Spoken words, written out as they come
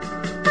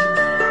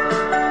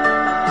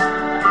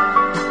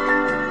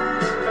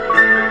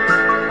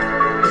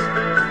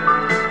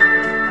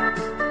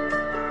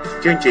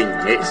Chương trình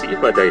Nghệ Sĩ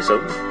và Đời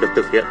Sống được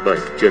thực hiện bởi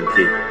Trường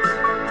Kỳ,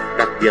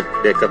 đặc biệt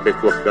đề cập về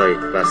cuộc đời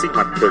và sinh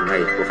hoạt thường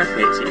ngày của các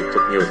nghệ sĩ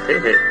thuộc nhiều thế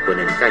hệ của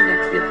nền ca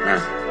nhạc Việt Nam.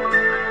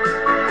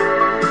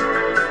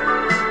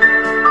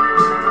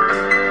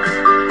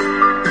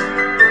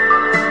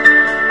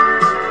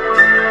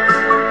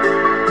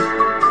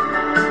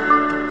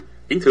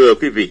 Kính thưa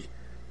quý vị,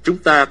 chúng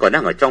ta còn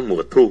đang ở trong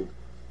mùa thu,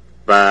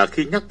 và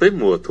khi nhắc tới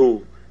mùa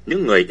thu,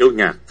 những người yêu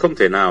nhạc không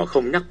thể nào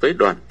không nhắc tới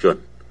Đoàn Chuẩn,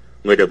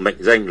 người được mệnh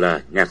danh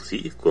là nhạc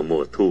sĩ của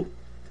mùa thu.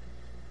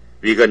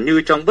 Vì gần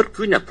như trong bất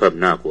cứ nhạc phẩm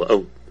nào của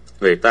ông,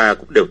 người ta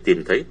cũng đều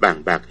tìm thấy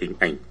bàng bạc hình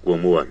ảnh của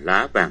mùa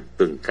lá vàng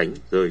từng cánh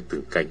rơi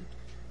từng cánh,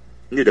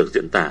 như được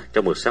diễn tả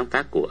trong một sáng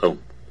tác của ông.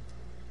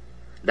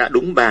 Đã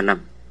đúng 3 năm,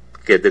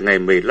 kể từ ngày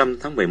 15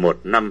 tháng 11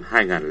 năm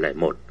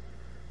 2001,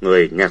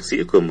 người nhạc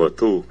sĩ của mùa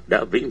thu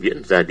đã vĩnh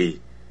viễn ra đi,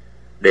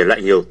 để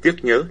lại nhiều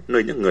tiếc nhớ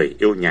nơi những người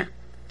yêu nhạc,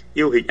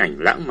 yêu hình ảnh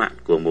lãng mạn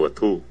của mùa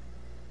thu.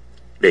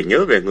 Để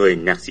nhớ về người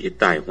nhạc sĩ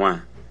tài hoa,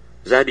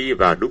 ra đi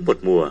vào đúng một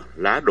mùa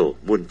lá đổ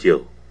muôn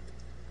chiều,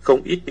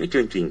 không ít những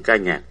chương trình ca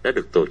nhạc đã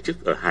được tổ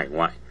chức ở hải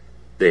ngoại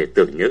để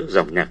tưởng nhớ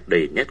dòng nhạc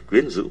đầy nét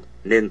quyến rũ,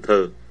 nên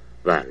thơ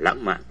và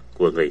lãng mạn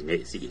của người nghệ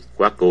sĩ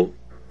quá cố.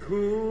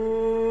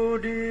 Thu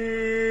đi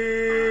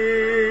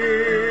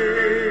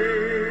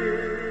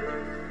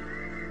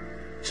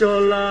cho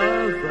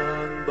lá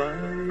vàng bay,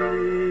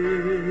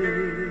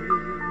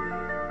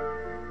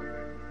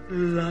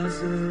 lá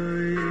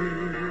rơi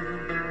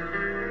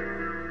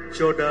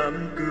cho đám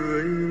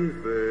cưới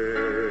về.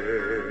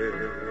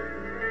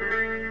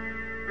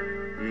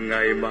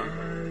 Ngày mai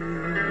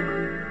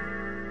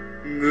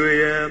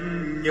người em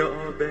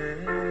nhỏ bé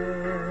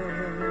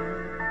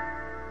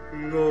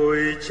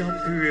ngồi trong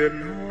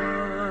thuyền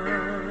hoa,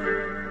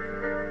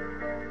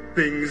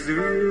 tình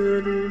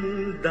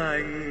duyên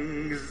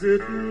đành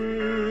dứt.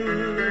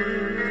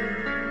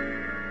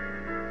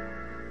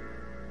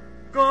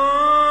 Có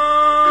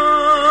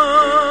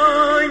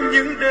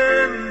những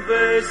đêm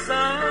về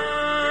xa,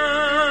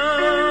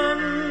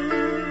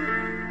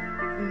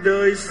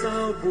 đời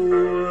sao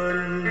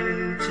buồn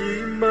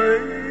chi mấy,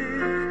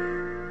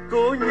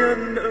 cố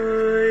nhân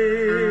ơi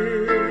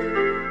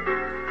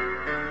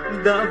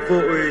đã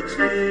vội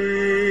chi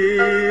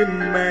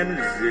men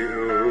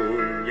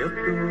rượu nhấp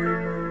đôi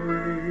môi,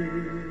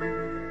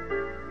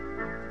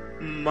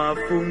 mà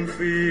phung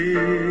phí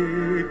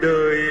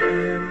đời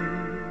em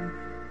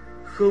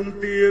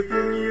không tiếc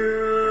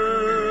nhớ.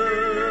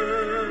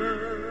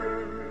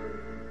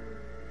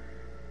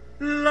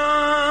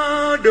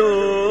 Lá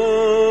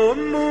đổ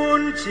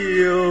muôn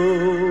chiều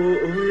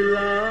ôi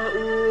lá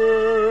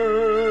úa,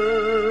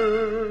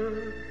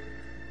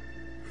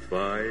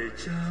 phải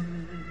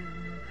chăng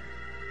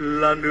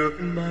là nước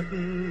mắt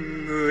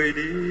người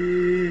đi?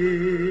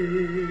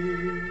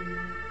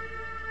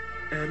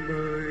 Em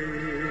ơi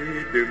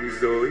đừng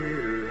dối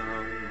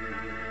lòng,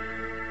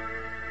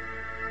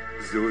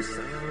 dù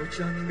sao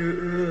chăng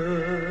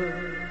nữa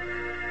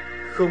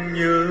không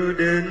nhớ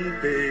đến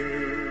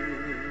tình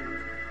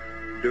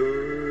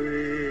đôi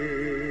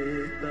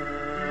ta.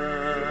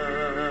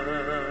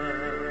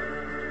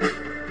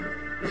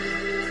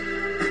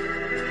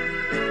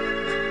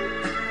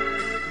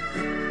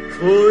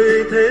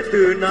 Thôi thế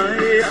từ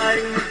nay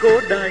anh cố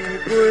đành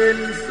quên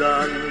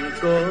rằng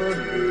có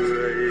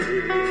người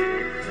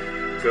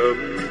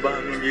cầm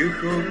bằng như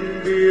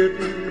không biết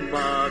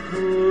mà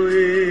thôi.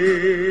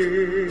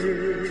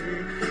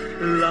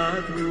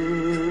 Lá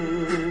thu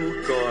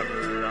còn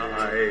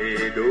lại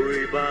đôi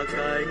ba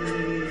cánh,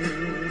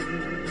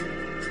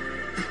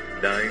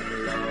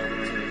 đành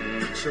lòng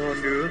cho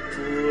nước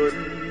cuốn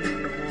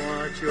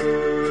hoa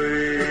trôi.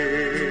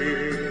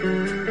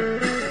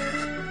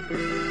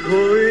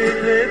 Thôi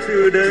thế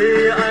từ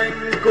đây anh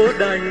cố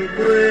đành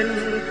quên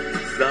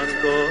rằng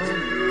có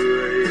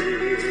người,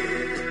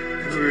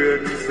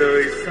 thuyền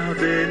rời xa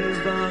bến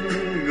vắng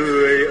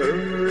người ơi.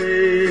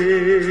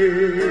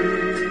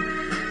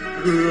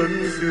 Hướng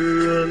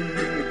dương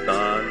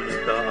tàn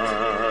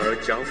tạ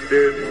trong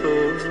đêm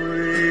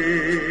tối,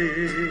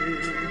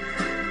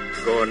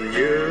 còn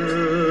nhớ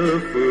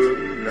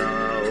phương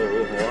nào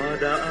hoa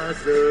đã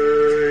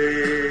rơi.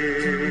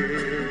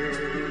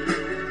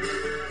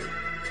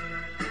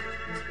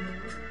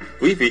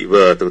 Quý vị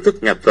vừa thưởng thức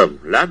nhạc phẩm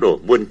Lá đổ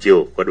muôn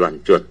chiều của Đoàn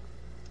Chuẩn.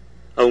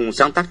 Ông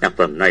sáng tác nhạc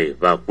phẩm này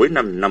vào cuối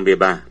năm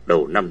 53,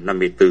 đầu năm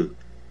 54,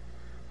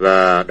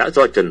 và đã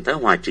do Trần Thái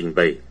Hòa trình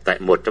bày tại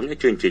một trong những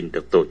chương trình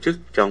được tổ chức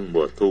trong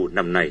mùa thu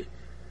năm nay.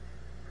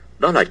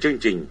 Đó là chương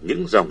trình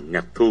Những dòng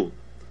nhạc thu,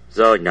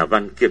 do nhà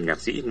văn kiêm nhạc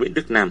sĩ Nguyễn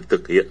Đức Nam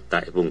thực hiện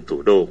tại vùng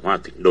thủ đô Hoa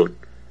Thịnh Đôn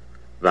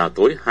vào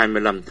tối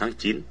 25 tháng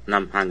 9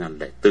 năm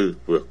 2004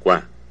 vừa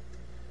qua.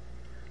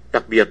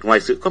 Đặc biệt, ngoài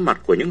sự có mặt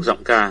của những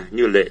giọng ca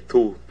như Lệ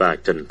Thu và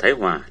Trần Thái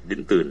Hòa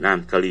đến từ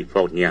Nam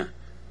California,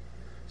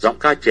 giọng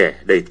ca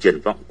trẻ đầy triển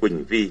vọng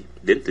Quỳnh Vi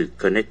đến từ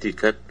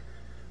Connecticut,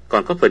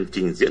 còn có phần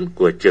trình diễn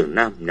của trưởng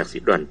nam nhạc sĩ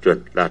Đoàn Chuẩn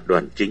là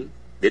Đoàn Chính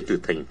đến từ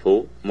thành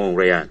phố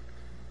Montreal.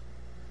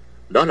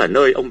 Đó là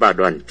nơi ông bà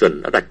Đoàn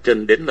Chuẩn đã đặt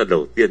chân đến lần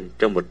đầu tiên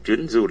trong một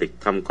chuyến du lịch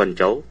thăm con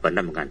cháu vào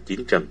năm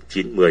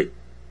 1990.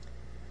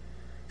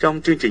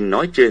 Trong chương trình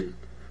nói trên,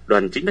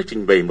 Đoàn Chính đã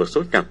trình bày một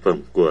số nhạc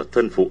phẩm của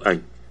thân phụ anh.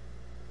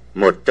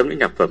 Một trong những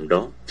nhạc phẩm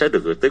đó sẽ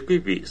được gửi tới quý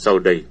vị sau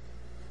đây,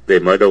 để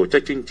mở đầu cho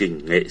chương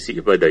trình Nghệ Sĩ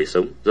và Đời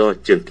Sống do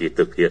Trường Kỳ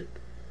thực hiện,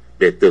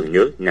 để tưởng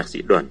nhớ nhạc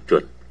sĩ Đoàn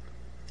Chuẩn.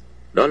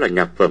 Đó là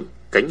nhạc phẩm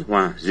Cánh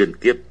Hoa Duyên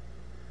Kiếp.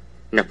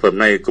 Nhạc phẩm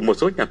này cùng một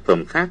số nhạc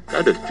phẩm khác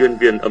đã được chuyên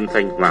viên âm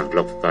thanh Hoàng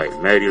Lộc tại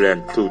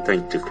Maryland thu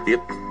thanh trực tiếp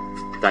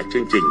tại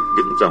chương trình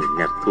Những Dòng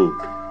Nhạc Thu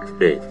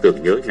để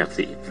tưởng nhớ nhạc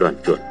sĩ Đoàn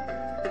Chuẩn.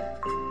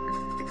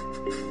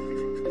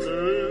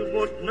 Từ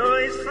một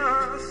nơi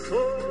xa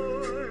xôi,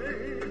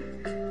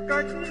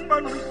 cách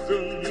bắn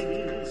rừng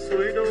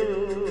suối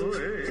đôi,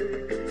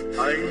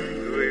 anh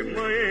gửi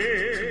mấy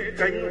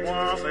cánh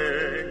hoa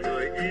về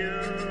người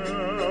yêu.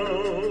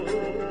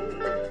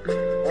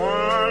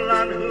 Hoa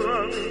lan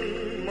hương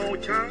màu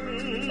trắng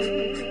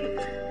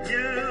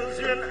như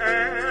duyên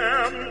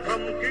em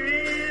thầm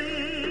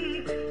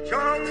kín,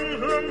 trong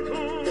hương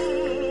thu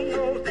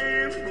màu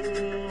tím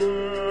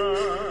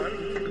buồn.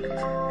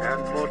 Hẹn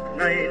một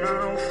ngày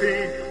nào khi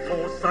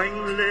màu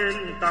xanh lên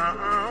tà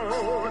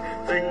áo,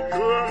 tình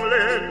thương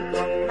lên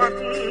quầng mắt,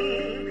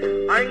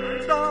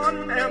 anh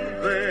đón em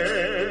về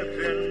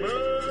thuyền mơ.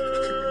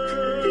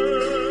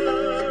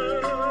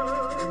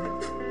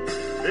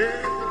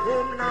 Đêm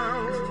hôm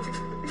nào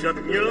chợt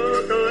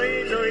nhớ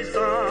tới nơi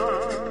xa,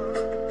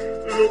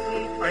 lúc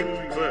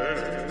anh về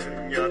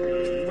nhặt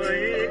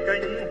mấy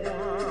cánh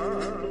hoa,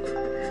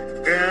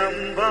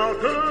 kèm vào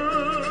thư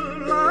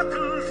lá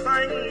thư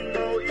xanh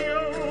màu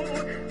yêu.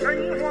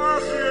 Cánh hoa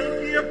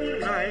duyên kiếp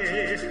này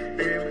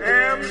tìm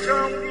em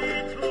trong ý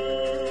thu.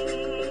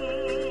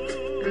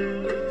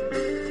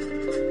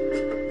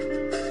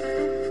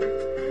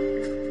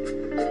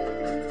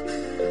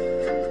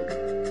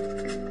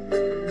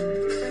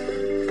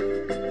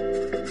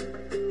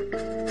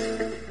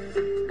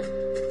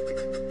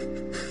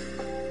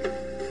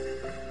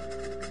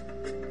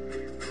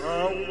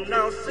 Hồng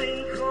nào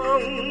xinh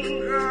không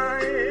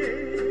gai,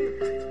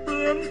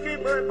 bướm cái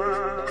bơi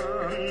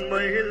bàng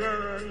mấy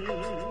lần,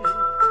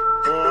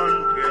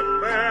 con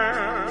thuyền bé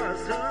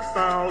giữ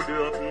sao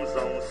được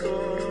dòng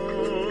sông.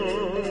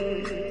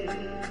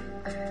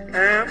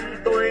 Em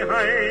tôi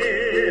hay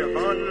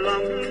hơn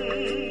lắm,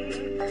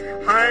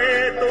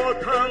 hay tô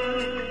thắm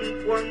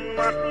quầng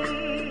mắt,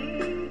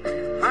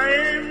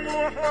 hay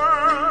mua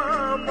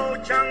hoa màu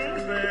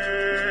trắng về.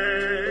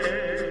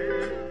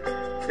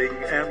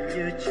 Tình em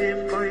như chim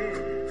bay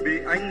bị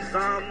anh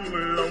giam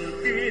lòng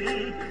kín,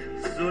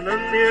 dù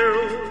nắng yêu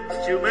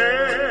chiều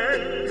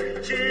mến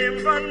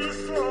chim vẫn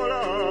xô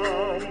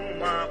lòng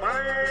mà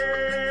bay.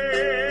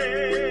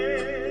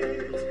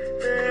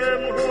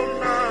 Đêm hôm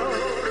nào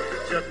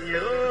chợt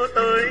nhớ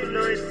tới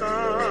nơi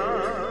xa,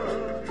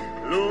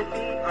 lúc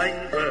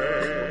anh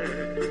về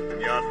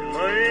nhặt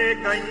mấy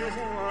cánh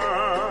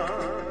hoa,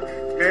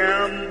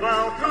 kèm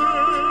vào thư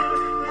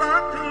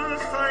lá thư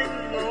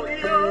xanh màu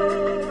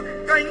yêu.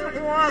 Cánh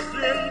hoa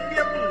duyên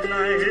kiếp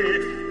này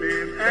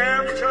tìm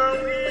em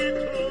trong ý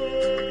thu,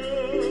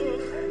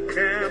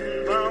 kèm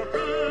vào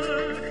thư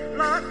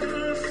lá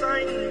thư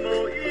xanh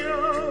màu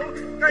yêu.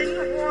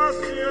 Cánh hoa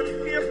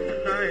duyên kiếp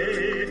này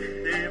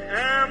tìm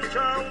em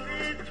trong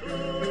ý thu.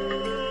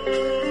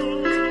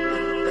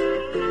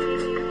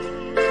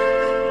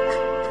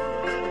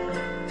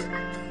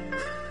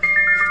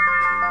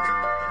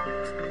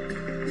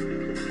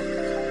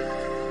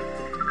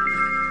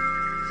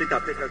 Xin chào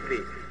tất cả quý vị.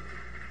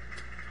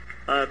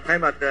 Thay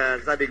mặt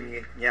gia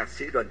đình nhạc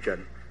sĩ Đoàn Chuẩn,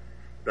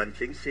 Đoàn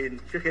Chính xin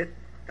trước hết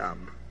cảm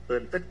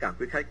ơn tất cả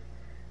quý khách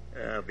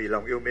vì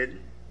lòng yêu mến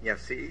nhạc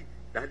sĩ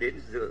đã đến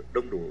dự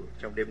đông đủ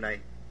trong đêm nay.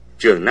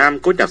 Trưởng nam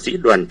của nhạc sĩ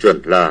Đoàn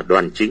Chuẩn là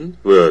Đoàn Chính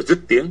vừa dứt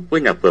tiếng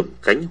với nhạc phẩm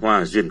Cánh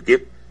Hoa Duyên Kiếp,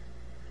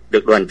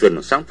 được Đoàn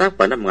Chuẩn sáng tác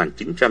vào năm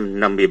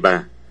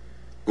 1953,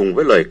 cùng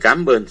với lời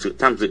cảm ơn sự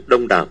tham dự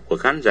đông đảo của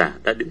khán giả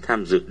đã đến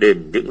tham dự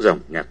đêm Những Dòng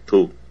Nhạc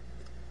Thu.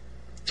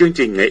 Chương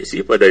trình Nghệ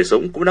Sĩ và Đời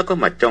Sống cũng đã có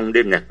mặt trong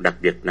đêm nhạc đặc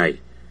biệt này,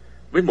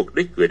 với mục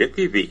đích gửi đến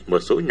quý vị một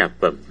số nhạc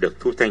phẩm được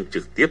thu thanh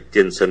trực tiếp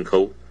trên sân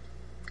khấu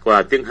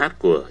qua tiếng hát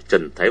của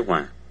Trần Thái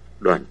Hòa,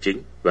 Đoàn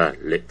Chính và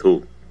Lệ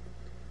Thu.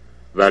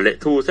 Và Lệ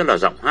Thu sẽ là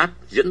giọng hát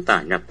diễn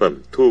tả nhạc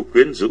phẩm Thu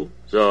Quyến Rũ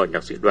do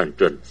nhạc sĩ Đoàn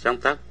Chuẩn sáng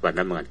tác vào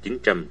năm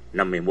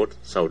 1951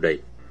 sau đây.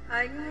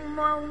 Anh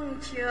mong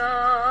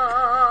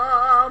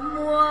chờ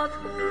mùa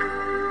thu,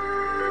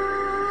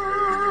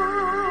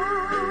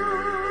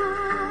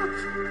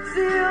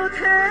 diệu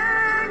thế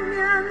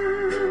nhân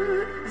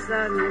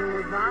dần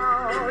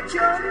vào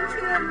chốn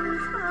thiên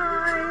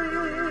thai,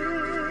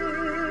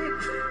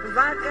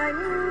 và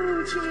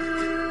cánh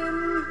chim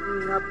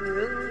ngập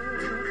ngừng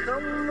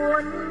không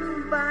muốn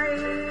bay.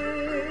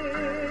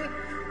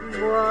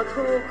 Mùa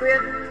thu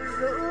quyến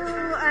rũ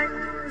anh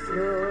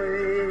rồi,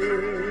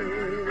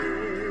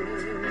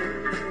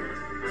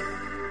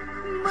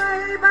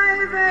 mây bay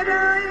về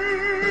đây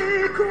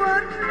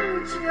cuốn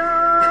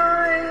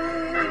trời,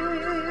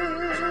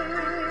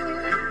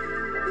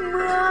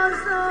 mưa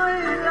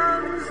rơi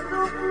làm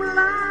rụng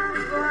lá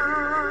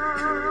vàng.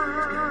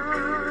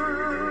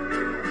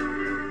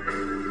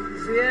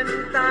 Duyên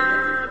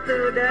ta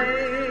từ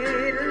đây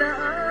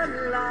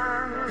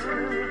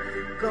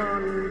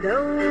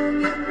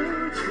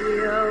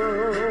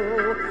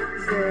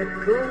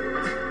cùng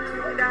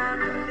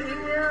đang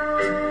yêu.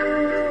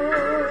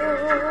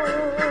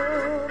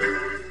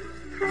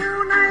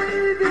 Thu này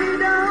vì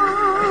đâu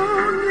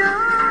nhớ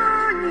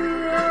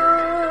nhiều,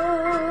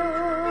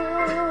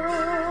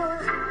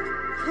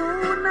 thu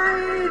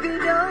này vì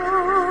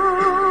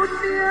đâu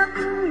tiếc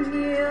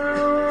nhiều.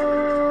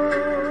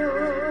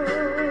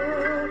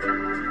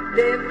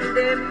 Đêm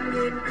đêm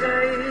nhìn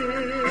cây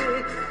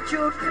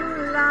chút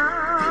lá,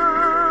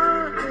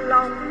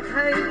 lòng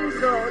thấy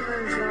rộn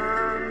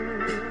ràng,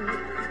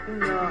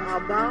 ngỡ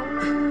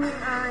bóng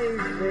ai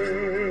về.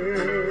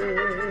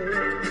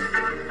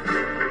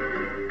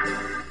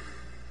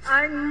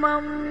 Anh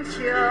mong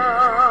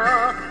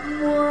chờ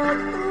mùa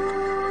thu,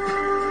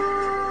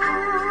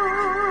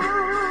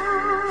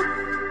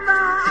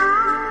 tà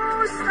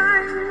áo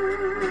xanh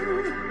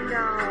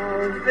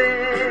nào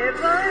về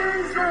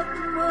với giấc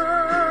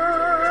mơ.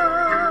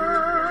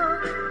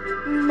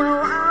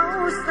 Màu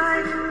áo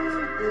xanh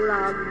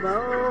là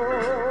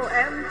màu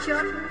em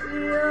chất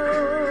yêu,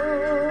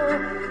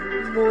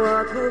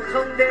 mùa thu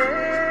không đến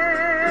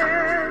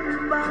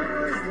bao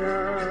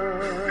giờ.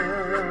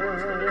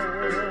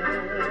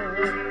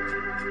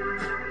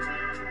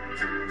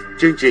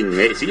 Chương trình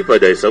Nghệ Sĩ và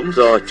Đời Sống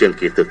do Trường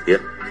Kỳ thực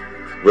hiện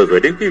vừa gửi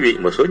đến quý vị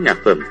một số nhạc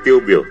phẩm tiêu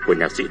biểu của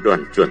nhạc sĩ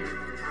Đoàn Chuẩn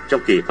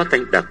trong kỳ phát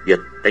thanh đặc biệt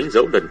đánh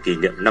dấu lần kỷ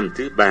niệm năm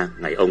thứ 3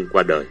 ngày ông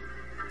qua đời.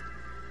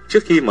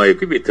 Trước khi mời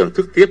quý vị thưởng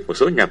thức tiếp một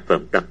số nhạc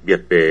phẩm đặc biệt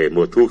về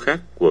mùa thu khác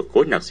của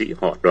cố nhạc sĩ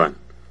họ Đoàn,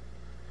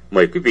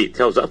 mời quý vị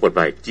theo dõi một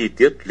vài chi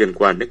tiết liên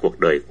quan đến cuộc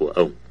đời của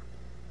ông.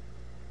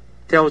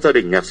 Theo gia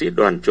đình nhạc sĩ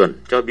Đoàn Chuẩn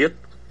cho biết,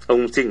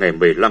 ông sinh ngày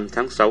 15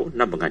 tháng 6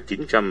 năm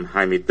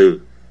 1924,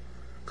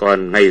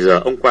 còn ngày giờ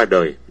ông qua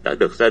đời đã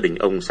được gia đình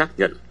ông xác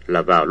nhận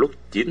là vào lúc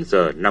 9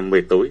 giờ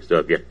 50 tối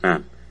giờ Việt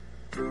Nam,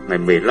 ngày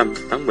 15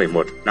 tháng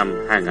 11 năm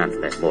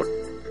 2001,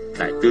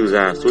 tại Tư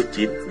Gia số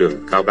 9 đường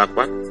Cao Bá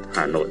Quát,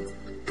 Hà Nội,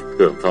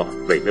 hưởng thọ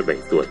 77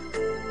 tuổi.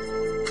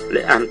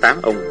 Lễ an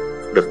táng ông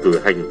được cử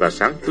hành vào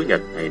sáng Chủ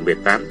nhật ngày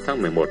 18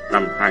 tháng 11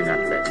 năm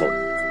 2001.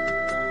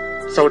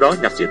 Sau đó,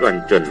 nhạc sĩ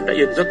Đoàn Chuẩn đã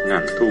yên giấc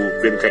ngàn thu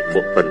bên cạnh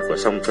mộ phần của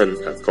song thân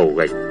ở Cầu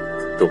Gành,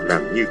 thuộc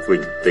làng Như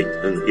Quỳnh, tỉnh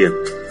Hưng Yên.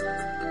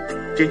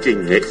 Chương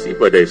trình Nghệ Sĩ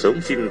và Đời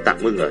Sống xin tạm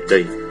ngưng ở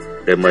đây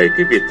để mời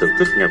quý vị thưởng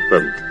thức nhạc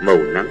phẩm Màu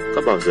Nắng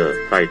Có Bao Giờ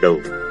Phai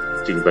Đâu,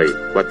 trình bày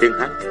qua tiếng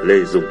hát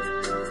Lê Dung.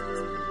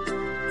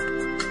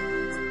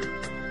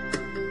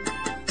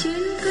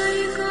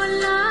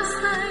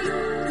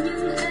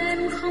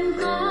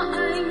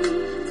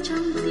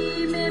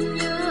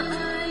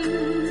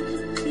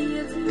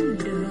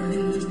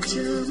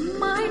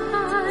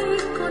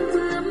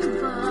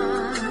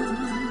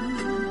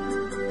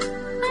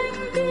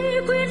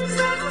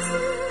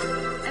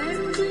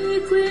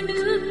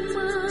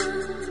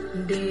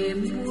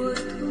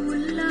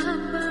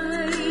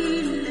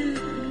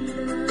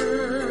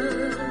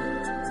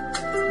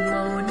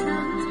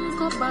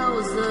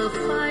 Bao giờ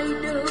phai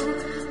đâu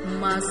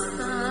mà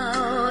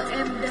sao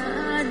em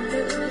đã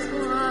lỡ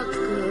hoa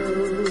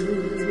cầu.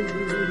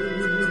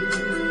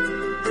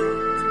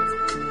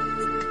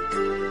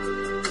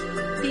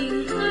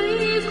 Tình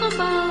ấy có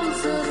bao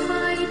giờ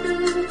phai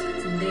đâu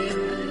để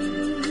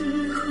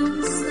anh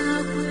không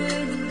sao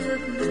quên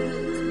được nữa.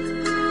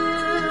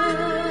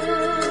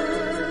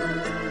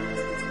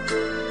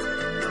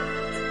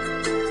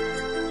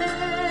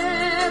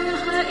 Em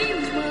hãy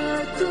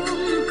mở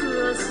tung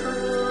cửa sổ,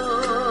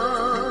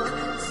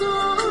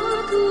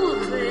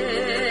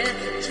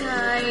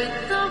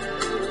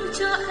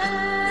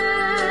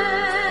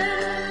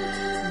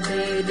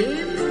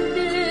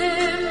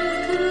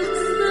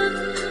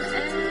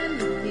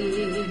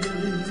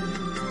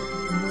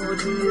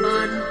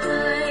 bàn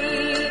tay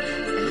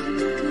em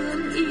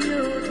thương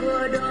yêu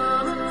thuở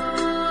đó.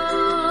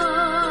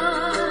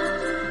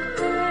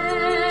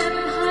 Em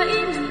hãy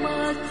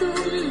mở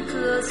tung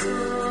cửa sổ,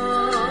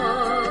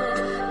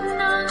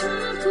 nắng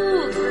thu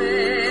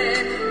về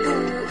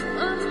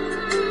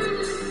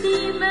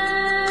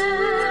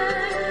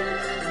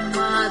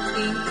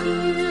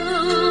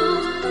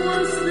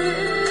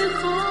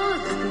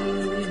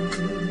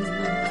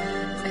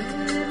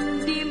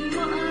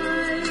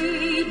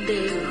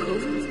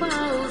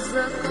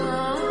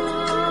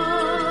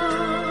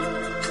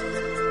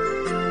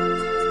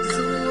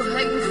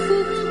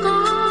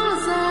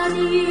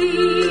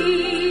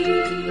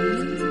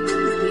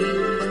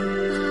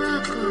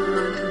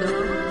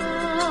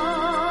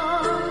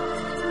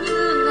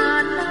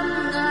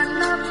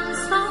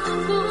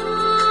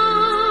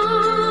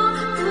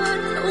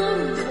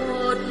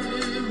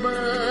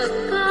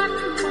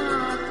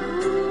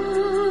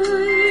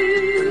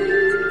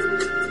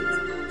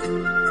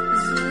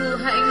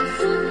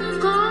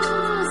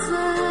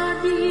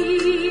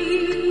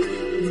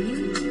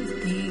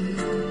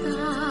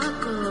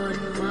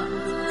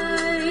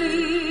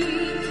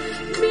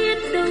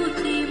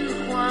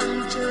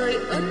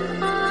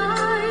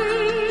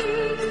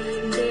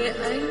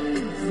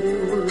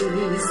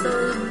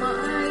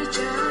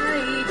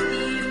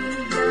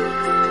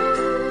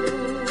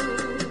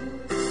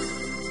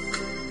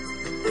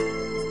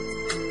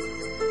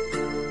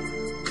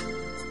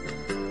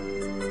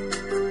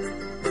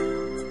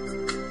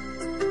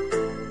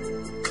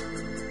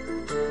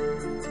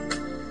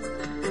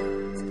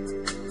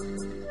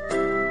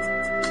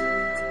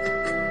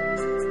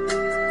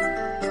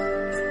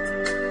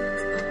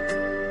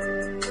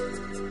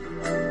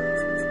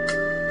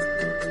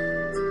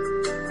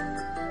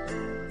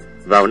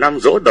Vào năm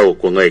giỗ đầu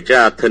của người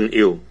cha thân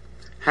yêu,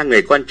 hai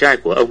người con trai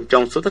của ông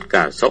trong số tất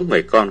cả 6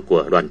 người con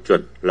của Đoàn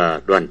Chuẩn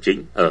là Đoàn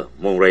Chính ở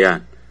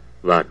Montreal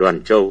và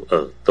Đoàn Châu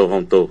ở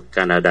Toronto,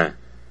 Canada,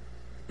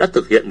 đã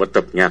thực hiện một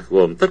tập nhạc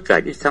gồm tất cả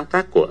những sáng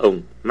tác của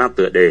ông mang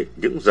tựa đề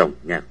Những dòng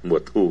nhạc mùa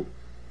thu.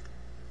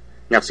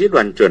 Nhạc sĩ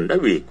Đoàn Chuẩn đã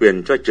ủy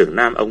quyền cho trưởng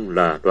nam ông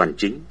là Đoàn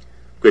Chính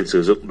quyền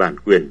sử dụng bản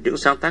quyền những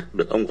sáng tác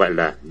được ông gọi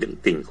là những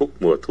tình khúc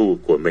mùa thu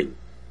của mình.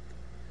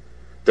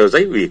 Tờ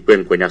giấy ủy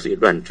quyền của nhạc sĩ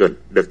Đoàn Chuẩn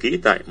được ký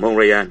tại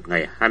Montreal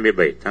ngày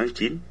 27 tháng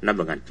 9 năm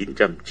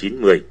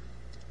 1990,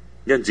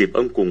 nhân dịp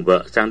ông cùng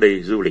vợ sang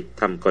đây du lịch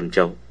thăm con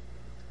cháu.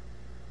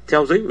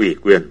 Theo giấy ủy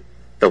quyền,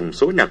 tổng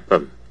số nhạc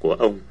phẩm của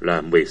ông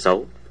là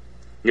 16,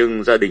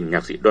 nhưng gia đình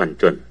nhạc sĩ Đoàn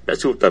Chuẩn đã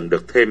sưu tầm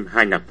được thêm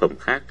 2 nhạc phẩm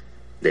khác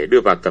để đưa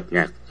vào tập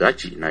nhạc giá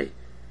trị này.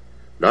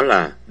 Đó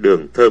là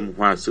Đường Thơm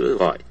Hoa Sữa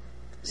Gọi,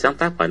 sáng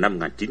tác vào năm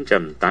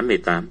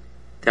 1988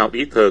 theo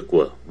ý thơ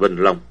của Vân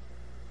Long,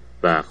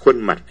 và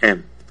Khuôn Mặt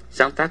Em,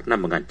 sáng tác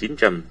năm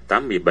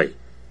 1987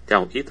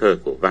 theo ý thơ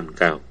của Văn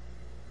Cao.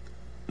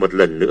 Một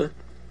lần nữa,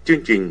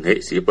 chương trình Nghệ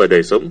Sĩ và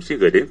Đời Sống xin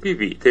gửi đến quý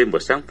vị thêm một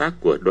sáng tác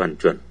của Đoàn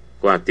Chuẩn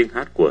qua tiếng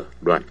hát của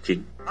Đoàn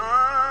Chính.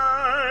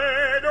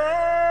 Ai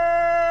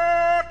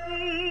đốt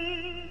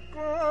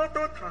có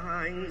tốt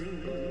thành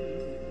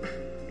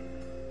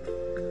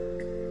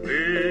vì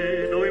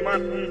đôi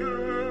mắt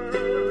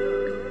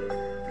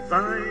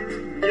dài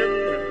nhân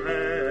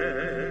hè,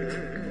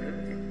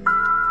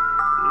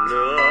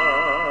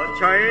 lửa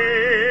cháy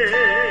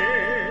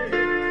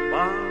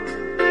bao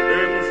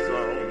đêm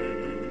ròng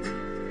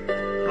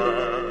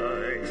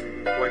hành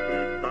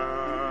quanh ta.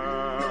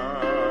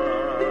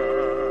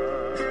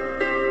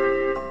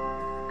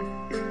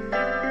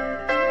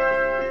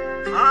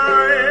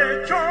 Ai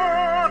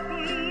chót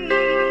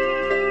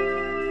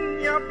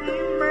nhấp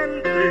men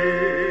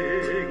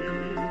tình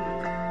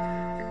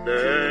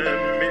để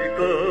mỹ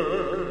cơ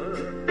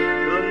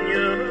thương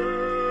nhớ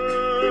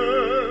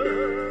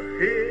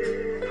khi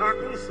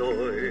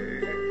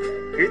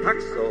thắc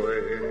rồi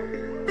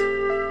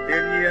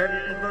thiên nhiên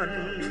vẫn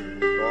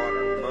còn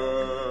mơ.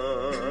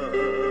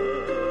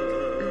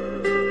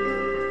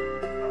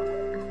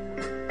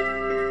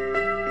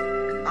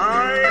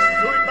 Ai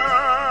xui ta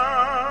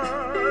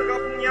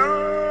gặp nhau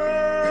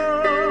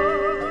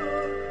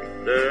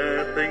để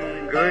tình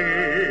gây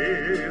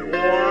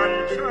oan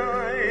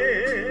trái,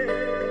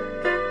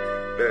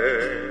 để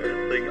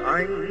tình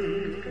anh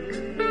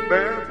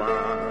bé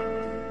bàng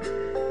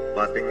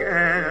và tình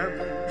em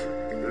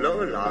lỡ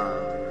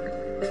làng,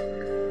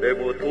 để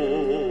mùa thu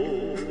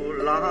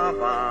lá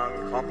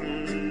vàng khóc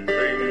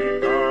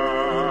tình ta.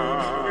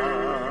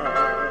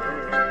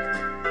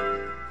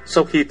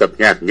 Sau khi tập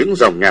nhạc Những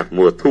dòng nhạc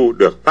mùa thu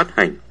được phát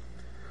hành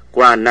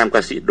qua nam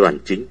ca sĩ Đoàn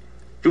Chính,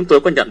 chúng tôi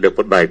có nhận được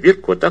một bài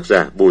viết của tác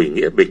giả Bùi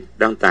Nghĩa Bình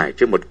đăng tải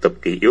trên một tập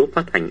kỷ yếu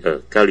phát hành ở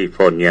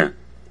California.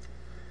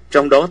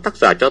 Trong đó, tác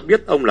giả cho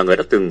biết ông là người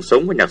đã từng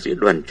sống với nhạc sĩ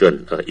Đoàn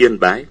Chuẩn ở Yên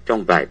Bái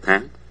trong vài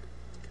tháng.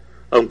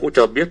 Ông cũng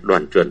cho biết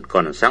Đoàn Chuẩn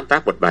còn sáng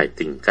tác một bài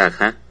tình ca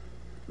khác,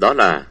 đó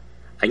là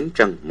Ánh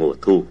Trăng Mùa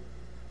Thu,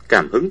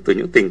 cảm hứng từ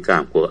những tình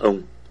cảm của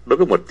ông đối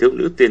với một thiếu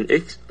nữ tên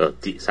X ở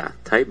thị xã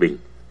Thái Bình.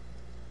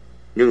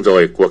 Nhưng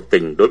rồi cuộc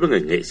tình đối với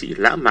người nghệ sĩ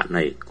lãng mạn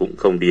này cũng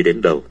không đi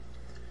đến đâu.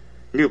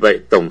 Như vậy,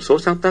 tổng số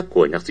sáng tác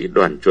của nhạc sĩ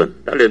Đoàn Chuẩn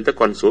đã lên tới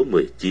con số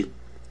 19.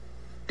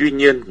 Tuy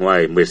nhiên,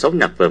 ngoài 16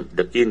 nhạc phẩm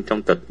được in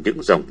trong tập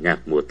Những dòng nhạc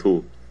mùa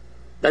thu,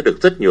 đã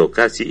được rất nhiều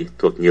ca sĩ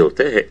thuộc nhiều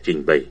thế hệ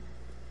trình bày.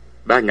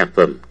 3 nhạc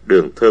phẩm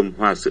Đường Thơm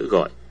Hoa Sữa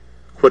Gọi,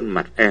 Khuôn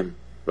Mặt Em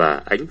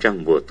và Ánh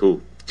Trăng Mùa Thu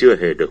chưa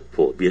hề được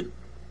phổ biến.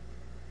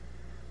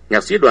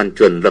 Nhạc sĩ Đoàn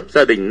Chuẩn lập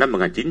gia đình năm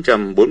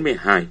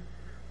 1942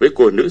 với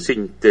cô nữ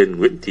sinh tên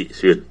Nguyễn Thị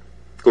Xuyên,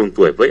 cùng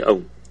tuổi với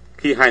ông,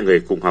 khi hai người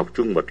cùng học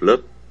chung một lớp.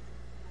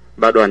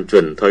 Bà Đoàn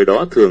Chuẩn thời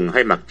đó thường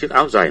hay mặc chiếc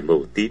áo dài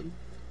màu tím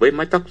với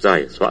mái tóc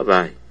dài xõa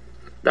vai,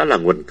 đã là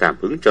nguồn cảm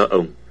hứng cho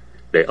ông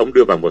để ông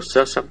đưa vào một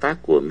số sáng tác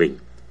của mình,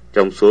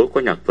 trong số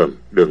có nhạc phẩm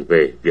Đường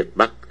Về Việt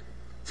Bắc,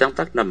 sáng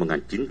tác năm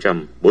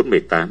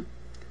 1948.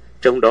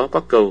 Trong đó có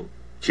câu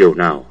Chiều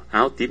nào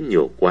áo tím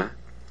nhiều quá,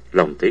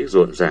 lòng thấy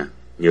rộn ràng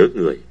nhớ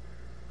người.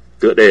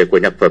 Tựa đề của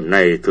nhạc phẩm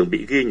này thường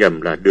bị ghi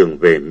nhầm là Đường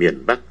Về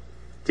Miền Bắc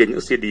trên những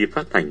CD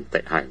phát hành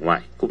tại hải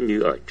ngoại cũng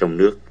như ở trong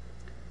nước.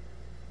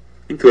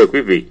 Kính thưa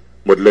quý vị,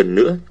 một lần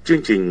nữa,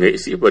 chương trình Nghệ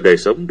Sĩ và Đời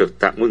Sống được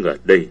tạm ngưng ở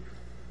đây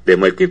để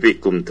mời quý vị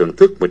cùng thưởng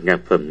thức một nhạc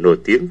phẩm nổi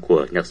tiếng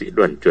của nhạc sĩ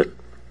Đoàn Chuẩn,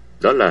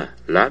 đó là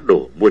Lá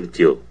Đổ Muôn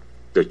Chiều,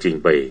 được trình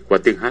bày qua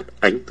tiếng hát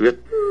Ánh Tuyết.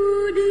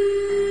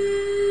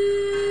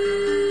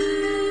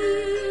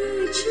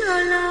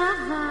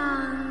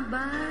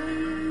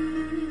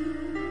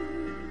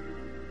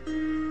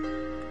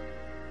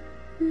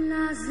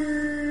 Lá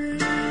rơi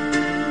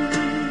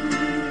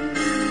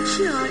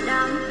cho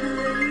đám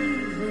cưới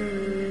về,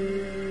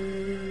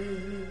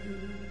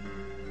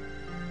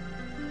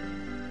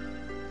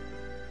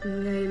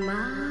 ngày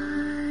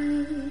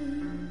mai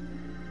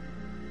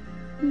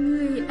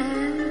người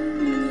em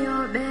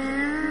nhỏ bé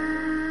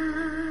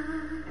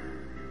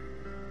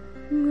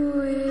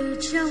ngồi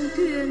trong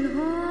thuyền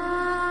hoa,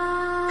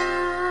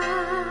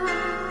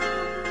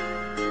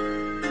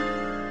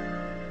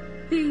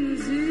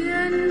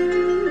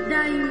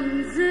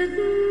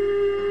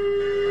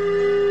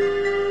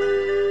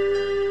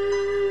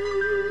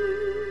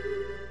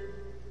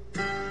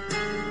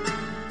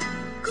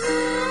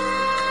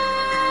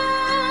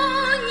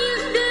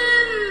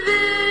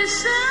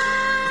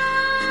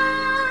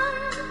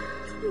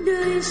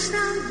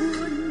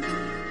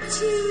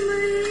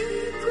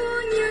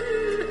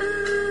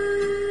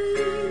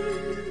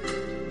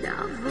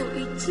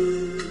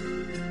 chi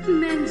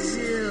men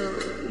rượu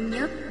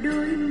nhấp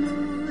đôi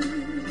môi,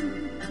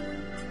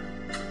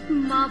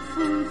 mà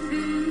phung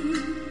phí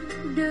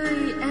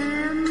đời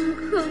em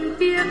không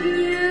tiếc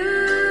nhớ.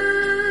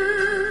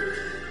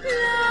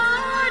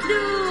 Lá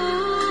đổ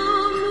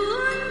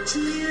muốn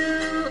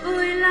chiều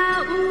ôi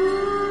là u,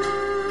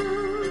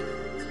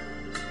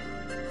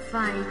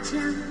 phải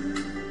chăng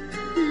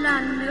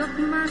là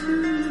nước mắt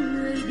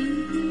người đi?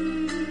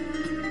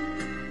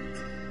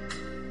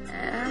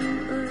 Em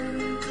ơi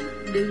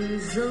đừng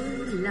dối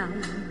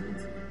lòng,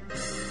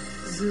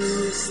 dù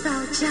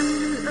sao chăng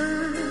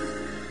nữa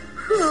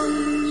không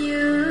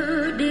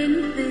nhớ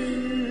đến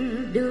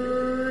tình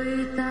đôi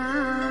ta.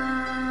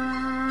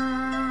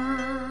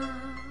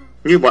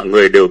 Như mọi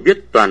người đều biết,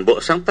 toàn bộ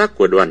sáng tác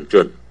của Đoàn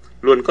Chuẩn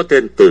luôn có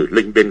tên Tử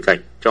Linh bên cạnh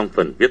trong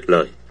phần viết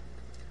lời.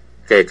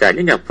 Kể cả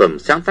những nhạc phẩm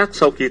sáng tác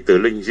sau khi Tử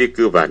Linh di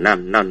cư vào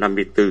Nam năm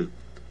 54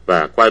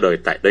 và qua đời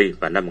tại đây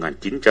vào năm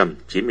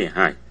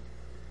 1992.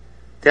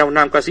 Theo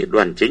nam ca sĩ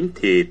Đoàn Chính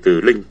thì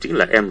Tử Linh chính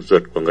là em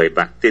ruột của người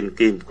bạn tên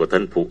Kim của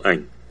thân phụ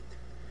anh,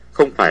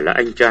 không phải là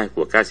anh trai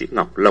của ca sĩ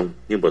Ngọc Long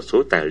như một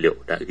số tài liệu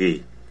đã ghi.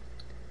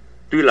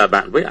 Tuy là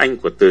bạn với anh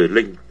của Tử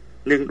Linh,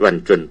 nhưng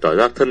Đoàn Chuẩn tỏ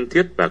ra thân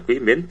thiết và quý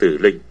mến Tử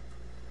Linh,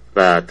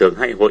 và thường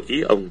hay hội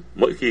ý ông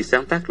mỗi khi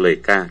sáng tác lời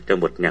ca cho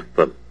một nhạc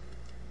phẩm.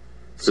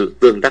 Sự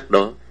tương đắc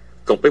đó,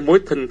 cộng với mối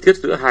thân thiết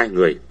giữa hai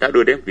người, đã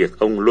đưa đến việc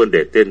ông luôn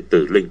để tên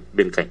Tử Linh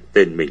bên cạnh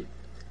tên mình.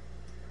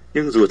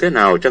 Nhưng dù thế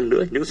nào chăng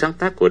nữa, những sáng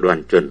tác của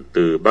Đoàn Chuẩn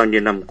từ bao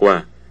nhiêu năm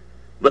qua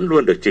vẫn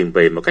luôn được trình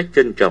bày một cách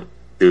trân trọng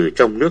từ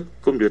trong nước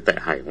cũng như tại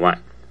hải ngoại,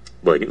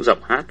 bởi những giọng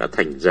hát đã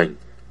thành danh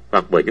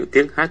hoặc bởi những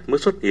tiếng hát mới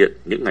xuất hiện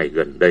những ngày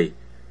gần đây.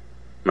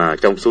 Mà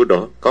trong số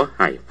đó có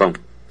Hải Phong,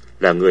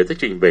 là người sẽ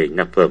trình bày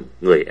nhạc phẩm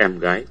Người Em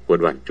Gái của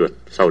Đoàn Chuẩn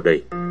sau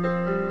đây.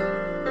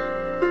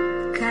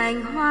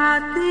 Cành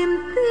hoa tím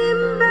tím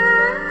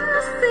bé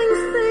xinh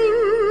xinh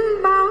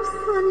bao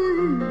xuân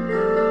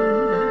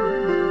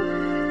nồng,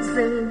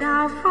 rừng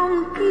đào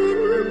phong kín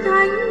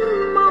cánh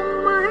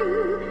mong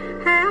manh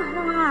hé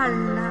hoa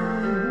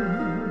lòng.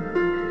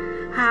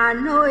 Hà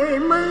Nội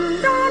mừng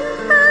đón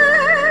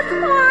Tết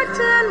hoa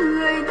trên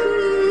người đi,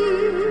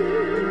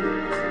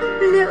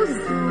 liễu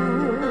dù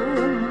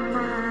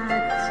mà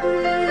chi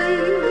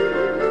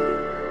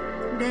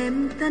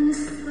đêm tân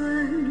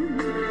xuân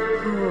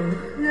hồ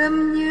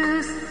gươm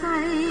như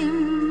say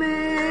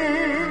mê,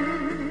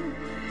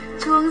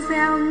 chuông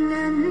reo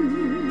ngân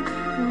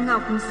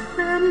ngọc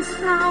sơn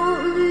sao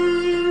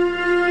uy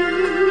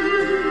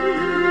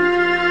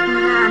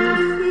ngàn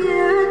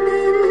phía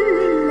đến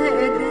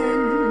lệ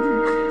đền,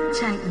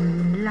 chạnh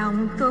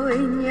lòng tôi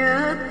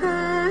nhớ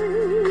tới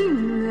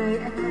người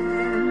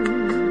em.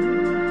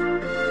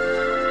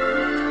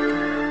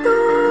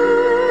 Tôi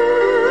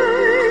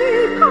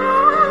có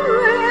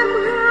người em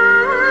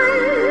gái,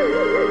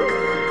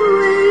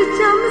 tuổi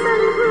chấm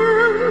dân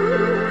hương,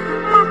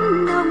 mắt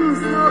nồng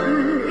rộn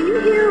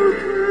ý yêu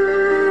thương.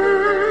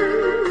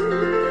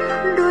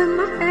 Đôi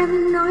mắt em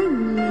nói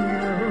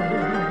nhiều,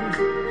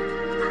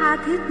 tha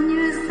thiết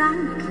như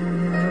sáng kiều.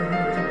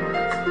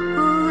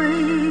 Ôi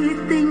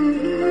tình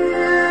yêu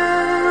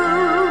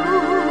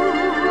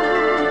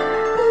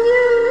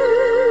như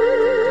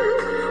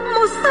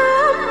một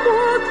sớm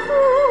mùa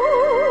thu,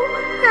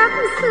 cát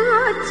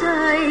xưa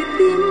trời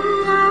tím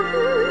ngắm,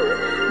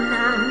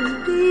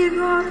 nàng đi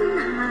gót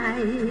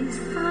hải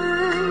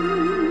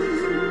xanh.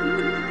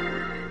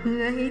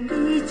 Người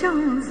đi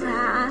trong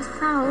dạ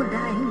sao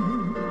đành,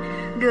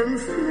 đường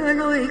xưa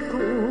lối cũ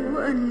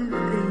ân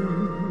tình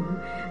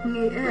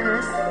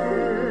nghĩa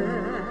xưa.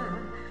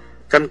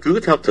 Căn cứ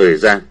theo thời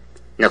gian,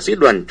 nhạc sĩ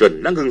Đoàn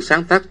Chuẩn đã ngừng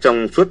sáng tác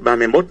trong suốt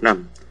 31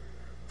 năm,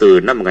 từ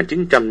năm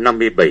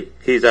 1957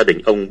 khi gia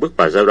đình ông bước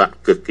vào giai đoạn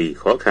cực kỳ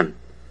khó khăn,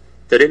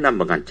 cho đến năm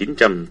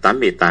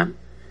 1988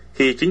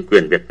 khi chính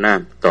quyền Việt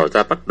Nam tỏ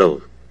ra bắt đầu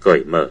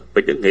cởi mở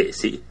với những nghệ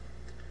sĩ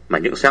mà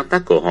những sáng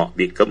tác của họ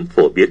bị cấm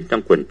phổ biến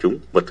trong quần chúng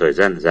một thời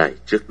gian dài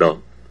trước đó.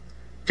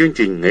 Chương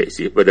trình Nghệ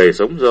sĩ và Đời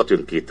Sống do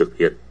Trường Kỳ thực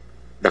hiện,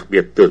 đặc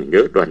biệt tưởng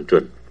nhớ Đoàn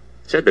Chuẩn,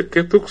 sẽ được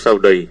kết thúc sau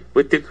đây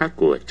với tiếng hát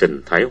của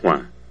Trần Thái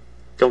Hòa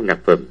trong nhạc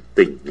phẩm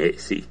Tình Nghệ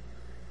Sĩ.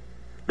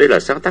 Đây là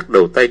sáng tác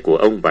đầu tay của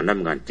ông vào năm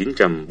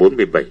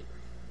 1947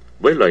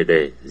 với lời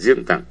đề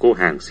riêng tặng cô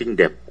hàng xinh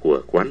đẹp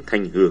của quán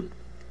Thanh Hương,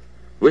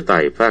 với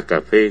tài pha cà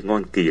phê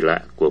ngon kỳ lạ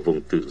của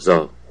vùng tự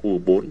do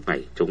khu 4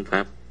 ngày chống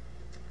Pháp.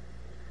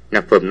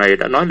 Nhạc phẩm này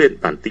đã nói lên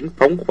bản tính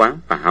phóng khoáng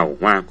và hào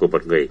hoa của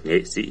một người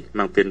nghệ sĩ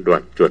mang tên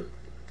Đoàn Chuẩn,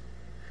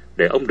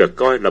 để ông được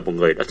coi là một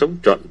người đã sống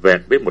trọn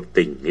vẹn với một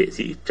tình nghệ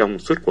sĩ trong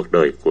suốt cuộc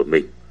đời của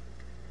mình.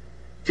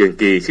 Trường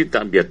Kỳ xin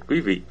tạm biệt quý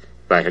vị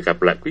và hẹn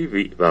gặp lại quý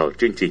vị vào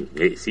chương trình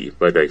Nghệ Sĩ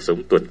và Đời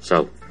Sống tuần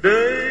sau.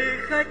 Đây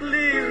khách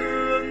ly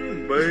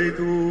hương mây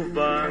thu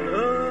vàng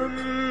ấm,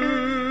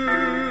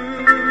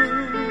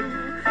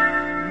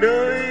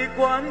 nơi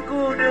quán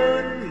cô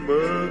đơn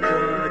mơ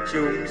qua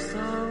trùng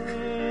sông,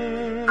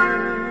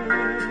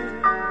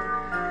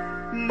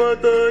 mơ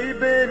tới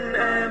bên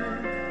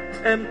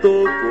em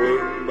tô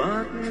cuồng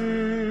mắt,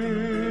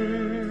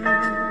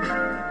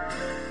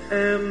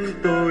 em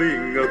tôi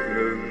ngập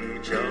ngừng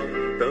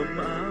trong tâm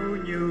ái.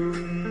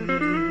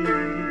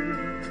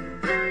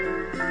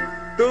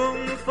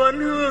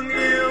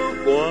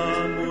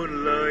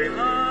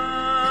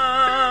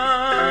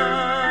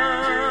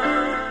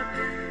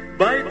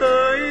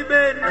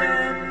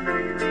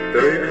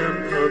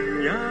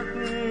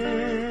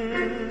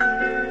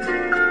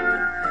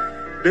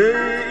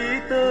 đây